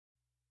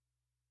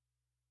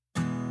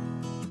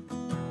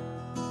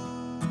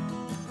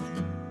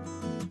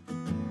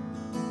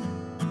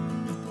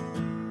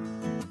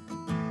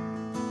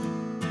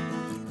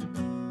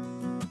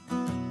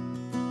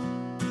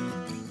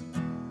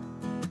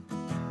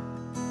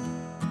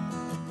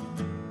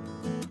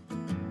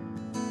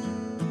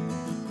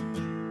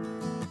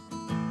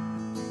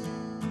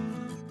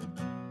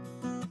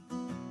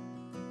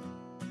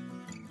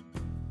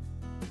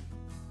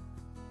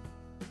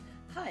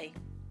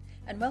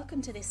and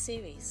welcome to this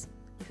series,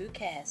 Who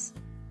Cares?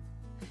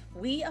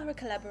 We are a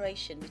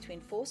collaboration between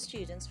 4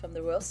 students from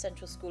the Royal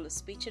Central School of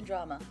Speech and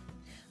Drama,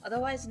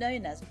 otherwise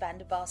known as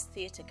Bandabas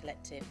Theatre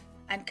Collective,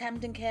 and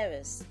Camden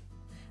Carers,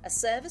 a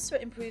service for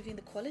improving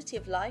the quality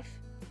of life,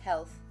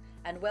 health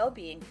and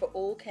well-being for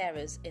all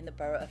carers in the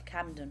borough of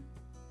Camden.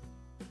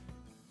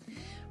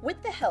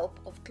 With the help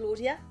of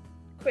Claudia,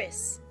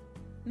 Chris,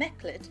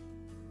 Meckled,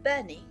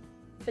 Bernie,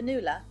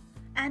 Fanula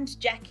and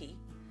Jackie,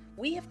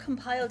 we have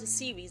compiled a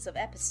series of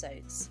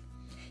episodes,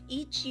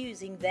 each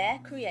using their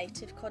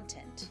creative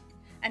content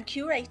and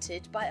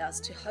curated by us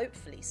to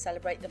hopefully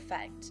celebrate the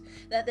fact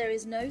that there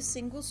is no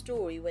single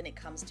story when it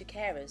comes to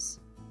carers.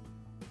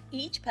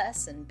 Each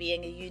person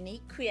being a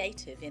unique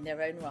creative in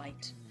their own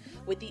right,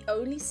 with the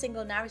only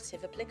single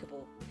narrative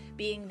applicable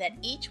being that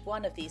each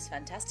one of these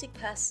fantastic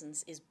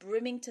persons is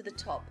brimming to the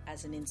top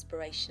as an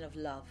inspiration of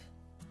love.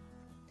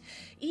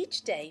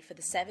 Each day for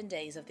the 7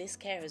 days of this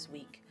Carers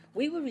Week,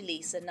 we will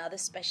release another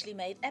specially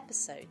made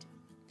episode,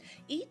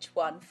 each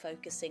one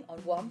focusing on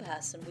one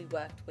person we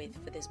worked with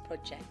for this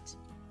project.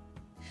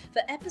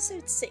 For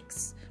episode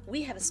 6,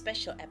 we have a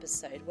special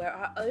episode where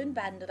our own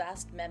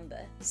Bandabas member,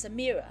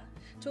 Samira,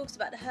 talks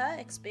about her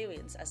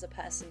experience as a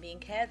person being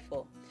cared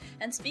for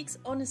and speaks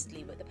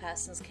honestly with the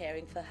persons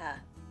caring for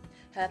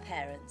her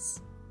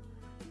parents.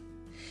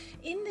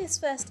 In this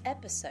first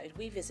episode,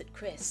 we visit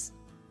Chris.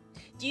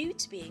 Due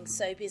to being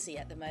so busy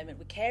at the moment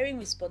with caring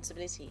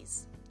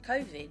responsibilities,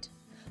 COVID,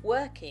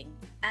 working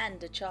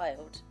and a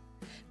child,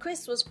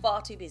 Chris was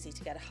far too busy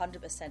to get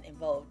 100%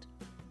 involved.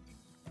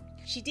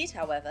 She did,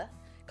 however,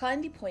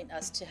 kindly point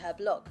us to her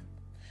blog,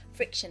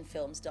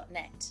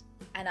 frictionfilms.net,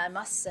 and I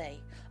must say,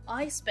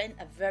 I spent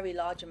a very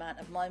large amount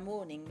of my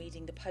morning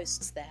reading the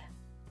posts there.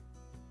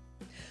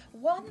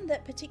 One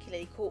that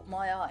particularly caught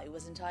my eye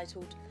was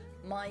entitled,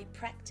 My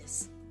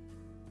Practice.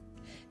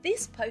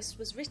 This post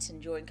was written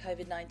during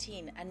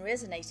COVID-19 and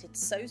resonated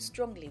so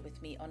strongly with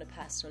me on a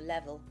personal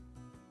level.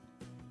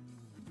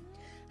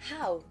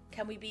 How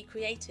can we be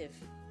creative,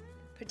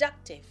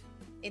 productive,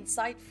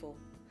 insightful?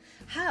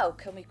 How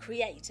can we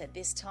create at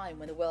this time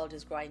when the world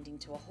is grinding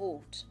to a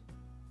halt?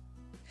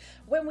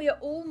 When we are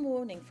all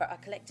mourning for our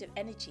collective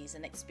energies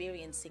and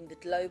experiencing the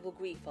global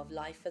grief of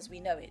life as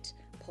we know it,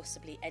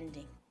 possibly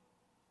ending.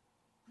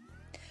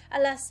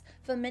 Alas,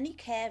 for many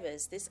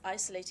carers, this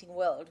isolating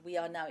world we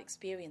are now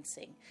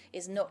experiencing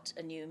is not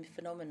a new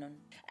phenomenon,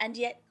 and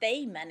yet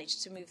they manage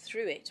to move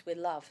through it with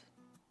love.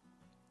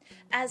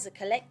 As a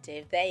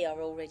collective, they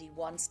are already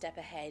one step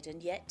ahead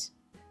and yet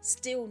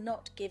still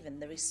not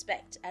given the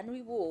respect and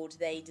reward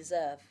they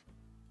deserve.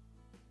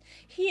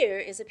 Here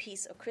is a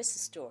piece of Chris's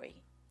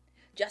story,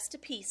 just a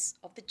piece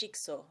of the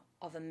jigsaw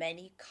of a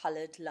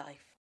many-coloured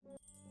life.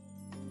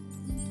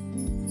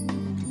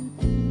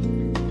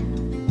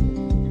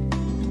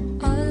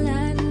 All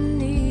I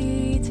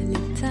need to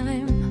live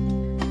time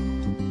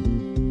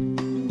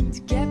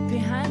to get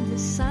behind the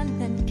sun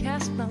and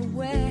cast my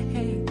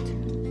weight.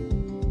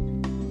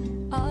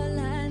 All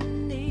I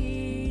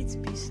need is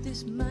peace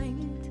this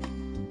mind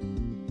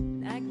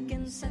I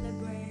can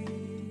celebrate.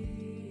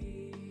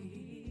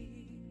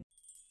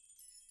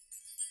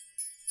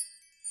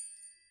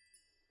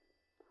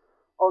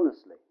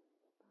 Honestly,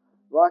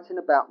 writing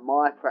about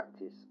my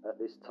practice at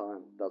this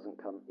time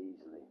doesn't come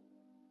easily.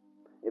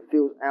 It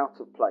feels out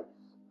of place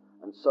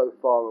and so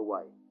far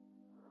away,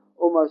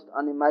 almost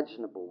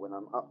unimaginable when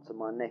I'm up to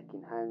my neck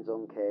in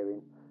hands-on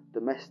caring,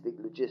 domestic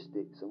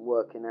logistics and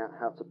working out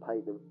how to pay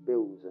the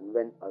bills and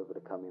rent over the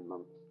coming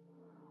months.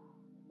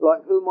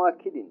 Like, who am I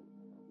kidding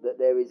that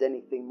there is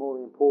anything more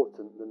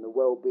important than the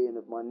well-being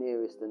of my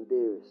nearest and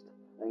dearest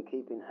and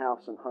keeping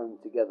house and home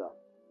together?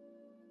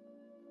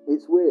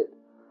 It's weird,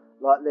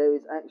 like there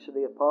is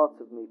actually a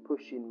part of me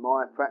pushing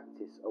my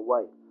practice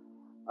away.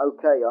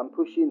 Okay, I'm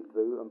pushing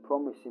through and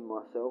promising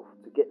myself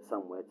to get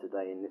somewhere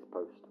today in this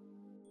post.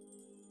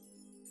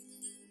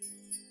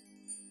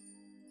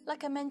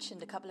 Like I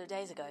mentioned a couple of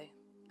days ago,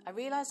 I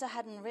realised I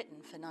hadn't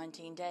written for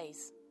 19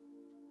 days.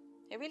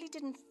 It really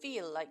didn't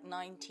feel like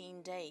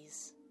 19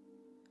 days.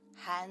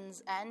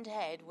 Hands and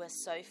head were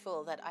so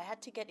full that I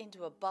had to get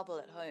into a bubble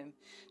at home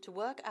to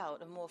work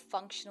out a more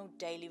functional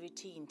daily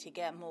routine to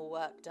get more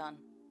work done.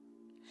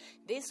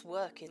 This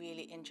work is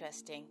really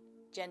interesting,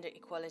 gender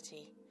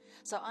equality,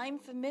 so I'm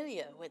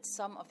familiar with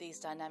some of these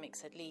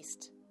dynamics at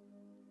least.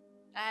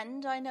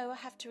 And I know I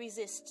have to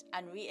resist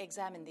and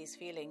re-examine these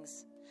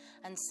feelings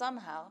and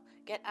somehow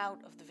get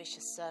out of the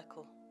vicious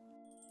circle.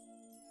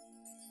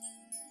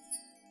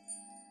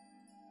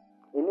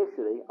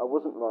 Initially, I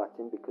wasn't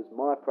writing because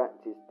my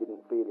practice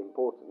didn't feel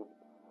important.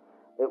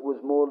 It was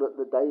more that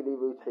the daily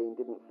routine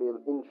didn't feel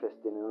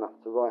interesting enough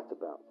to write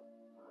about.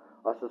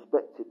 I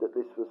suspected that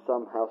this was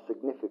somehow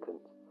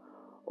significant,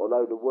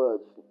 although the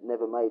words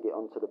never made it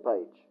onto the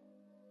page,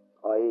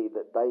 i.e.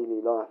 that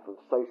daily life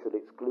of social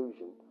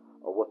exclusion,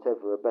 or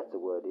whatever a better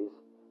word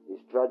is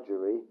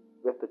drudgery,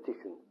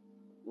 repetition,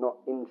 not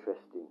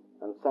interesting,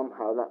 and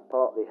somehow that's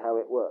partly how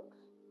it works.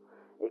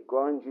 It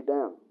grinds you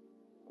down,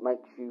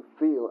 makes you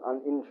feel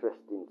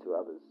uninteresting to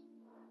others,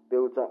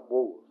 builds up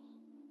walls,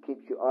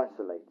 keeps you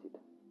isolated.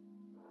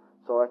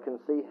 So I can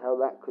see how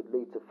that could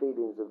lead to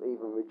feelings of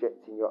even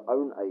rejecting your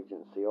own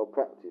agency or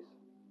practice,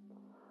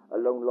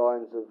 along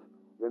lines of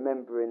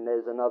remembering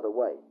there's another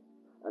way,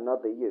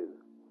 another you,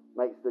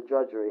 makes the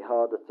drudgery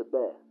harder to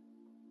bear.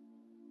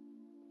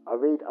 I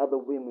read other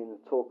women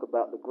talk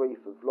about the grief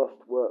of lost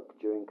work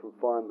during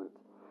confinement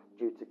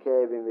due to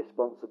caring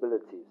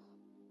responsibilities.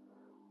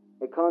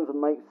 It kind of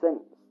makes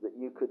sense that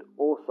you could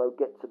also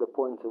get to the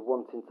point of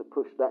wanting to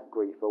push that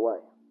grief away.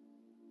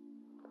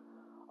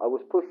 I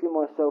was pushing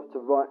myself to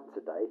write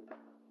today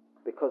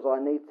because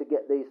I need to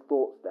get these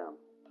thoughts down.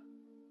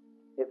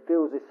 It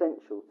feels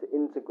essential to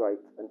integrate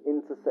an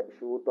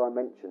intersexual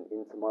dimension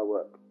into my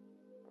work.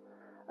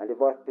 And if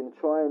I can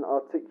try and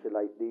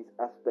articulate these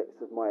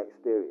aspects of my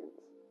experience,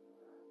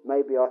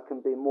 maybe I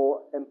can be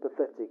more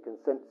empathetic and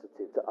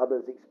sensitive to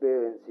others'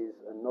 experiences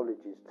and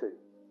knowledges too.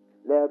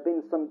 There have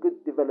been some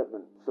good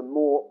development, some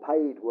more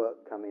paid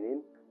work coming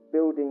in,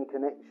 building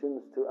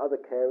connections to other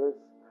carers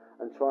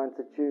and trying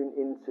to tune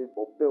into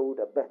or build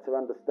a better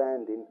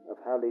understanding of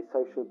how these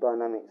social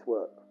dynamics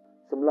work.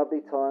 Some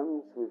lovely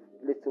times with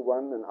little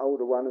one and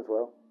older one as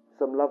well.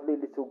 Some lovely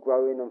little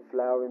growing and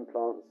flowering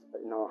plants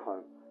in our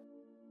home.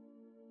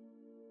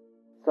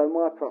 So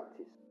my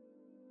practice.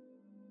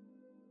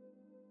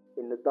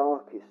 In the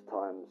darkest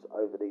times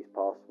over these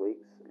past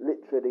weeks,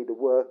 literally the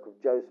work of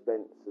Jo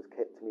Spence has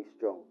kept me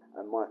strong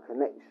and my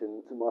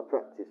connection to my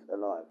practice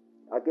alive.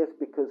 I guess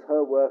because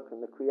her work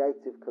and the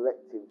creative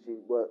collective she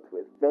worked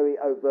with very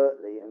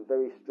overtly and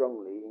very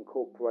strongly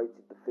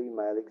incorporated the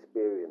female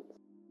experience.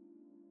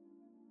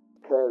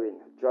 Caring,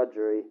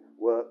 drudgery,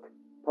 work,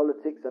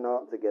 politics and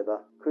art together,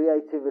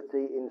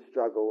 creativity in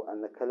struggle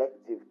and the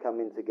collective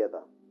coming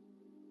together.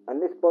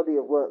 And this body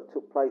of work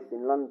took place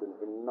in London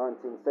in the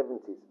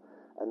 1970s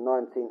and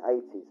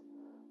 1980s,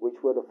 which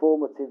were the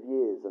formative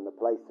years and the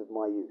place of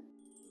my youth.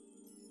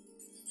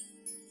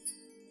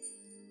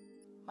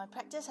 My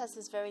practice has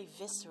this very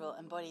visceral,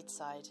 embodied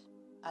side,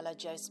 a la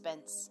Jo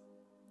Spence,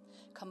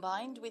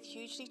 combined with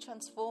hugely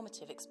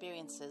transformative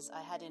experiences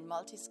I had in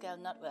multi-scale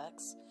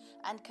networks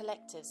and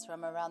collectives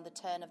from around the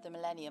turn of the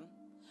millennium,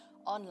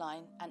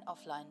 online and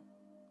offline.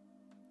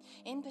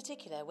 In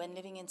particular, when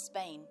living in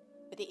Spain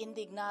with the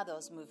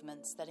Indignados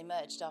movements that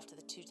emerged after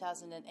the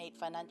 2008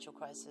 financial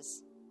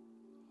crisis.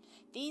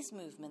 These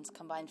movements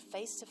combined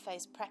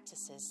face-to-face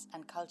practices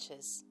and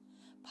cultures,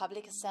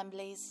 public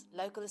assemblies,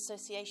 local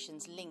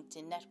associations linked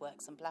in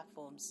networks and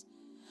platforms,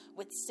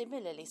 with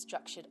similarly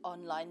structured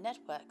online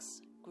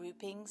networks,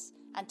 groupings,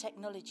 and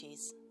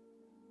technologies.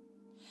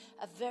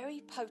 A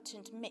very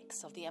potent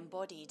mix of the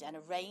embodied and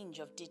a range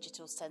of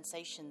digital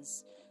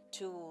sensations,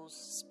 tools,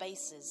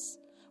 spaces,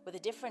 with a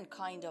different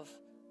kind of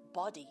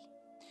body,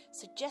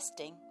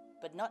 suggesting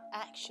but not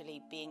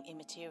actually being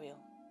immaterial.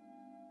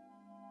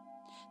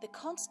 The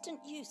constant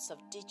use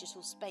of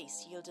digital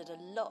space yielded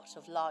a lot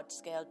of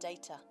large-scale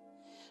data,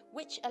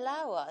 which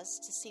allow us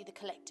to see the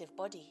collective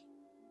body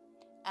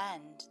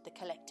and the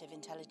collective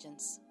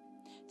intelligence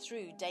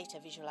through data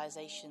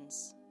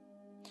visualizations,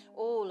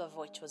 all of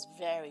which was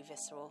very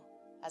visceral,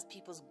 as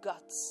people's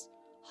guts,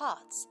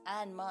 hearts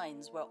and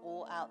minds were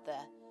all out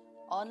there,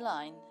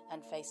 online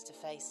and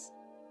face-to-face.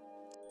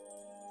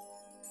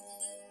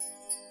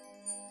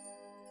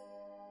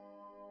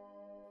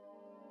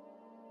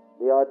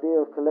 The idea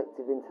of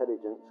collective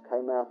intelligence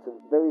came out of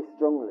very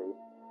strongly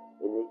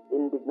in the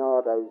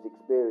Indignados'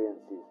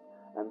 experiences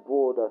and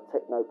broader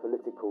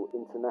techno-political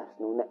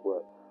international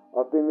network.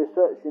 I've been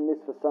researching this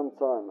for some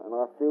time and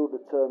I feel the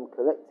term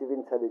collective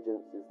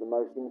intelligence is the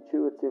most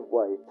intuitive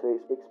way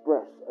to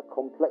express a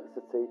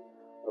complexity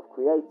of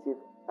creative,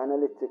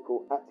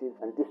 analytical, active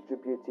and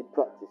distributed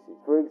practices.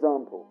 For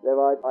example, there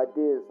are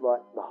ideas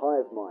like the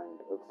hive mind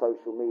of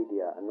social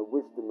media and the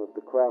wisdom of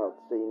the crowd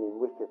seen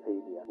in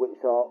Wikipedia, which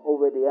are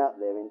already out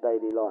there in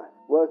daily life.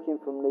 Working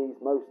from these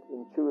most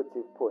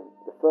intuitive points,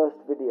 the first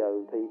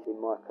video piece in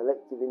my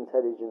collective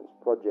intelligence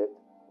project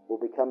will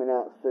be coming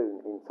out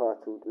soon,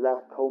 entitled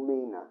La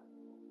Colmena,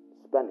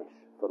 Spanish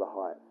for the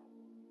hive.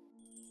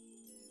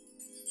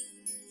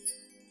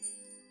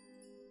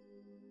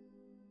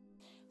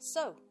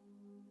 So,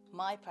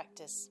 my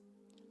practice.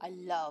 I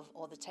love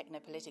all the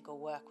technopolitical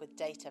work with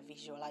data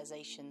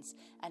visualizations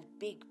and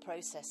big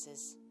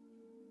processes.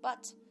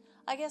 But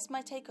I guess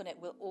my take on it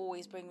will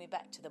always bring me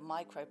back to the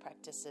micro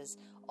practices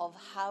of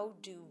how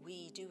do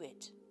we do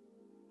it?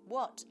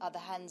 What are the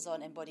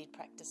hands-on embodied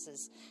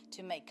practices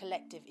to make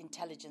collective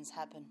intelligence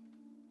happen?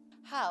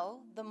 How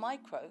the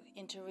micro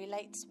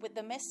interrelates with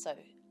the meso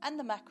and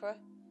the macro,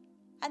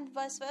 and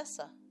vice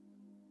versa.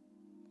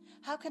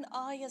 How can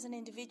I as an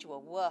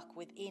individual work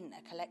within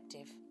a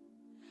collective?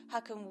 How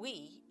can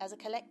we as a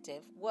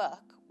collective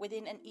work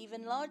within an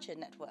even larger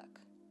network?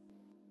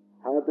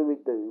 How do we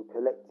do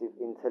collective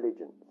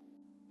intelligence?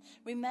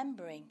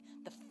 Remembering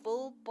the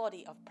full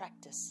body of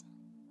practice,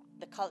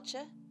 the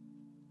culture,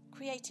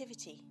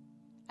 creativity,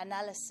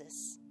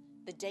 analysis,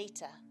 the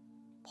data,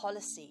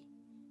 policy,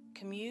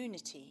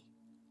 community,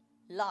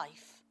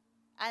 life,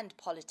 and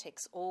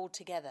politics all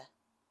together.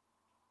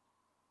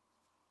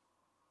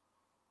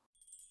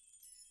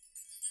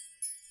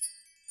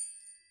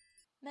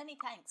 Many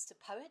thanks to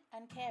poet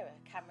and carer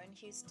Cameron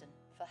Houston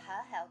for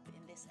her help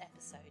in this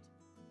episode.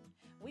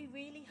 We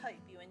really hope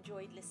you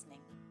enjoyed listening.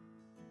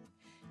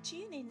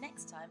 Tune in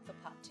next time for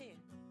part 2.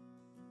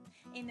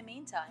 In the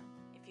meantime,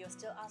 if you're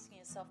still asking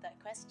yourself that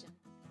question,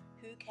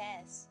 who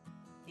cares?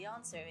 The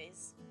answer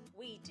is,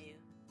 we do.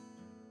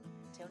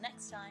 Till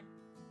next time.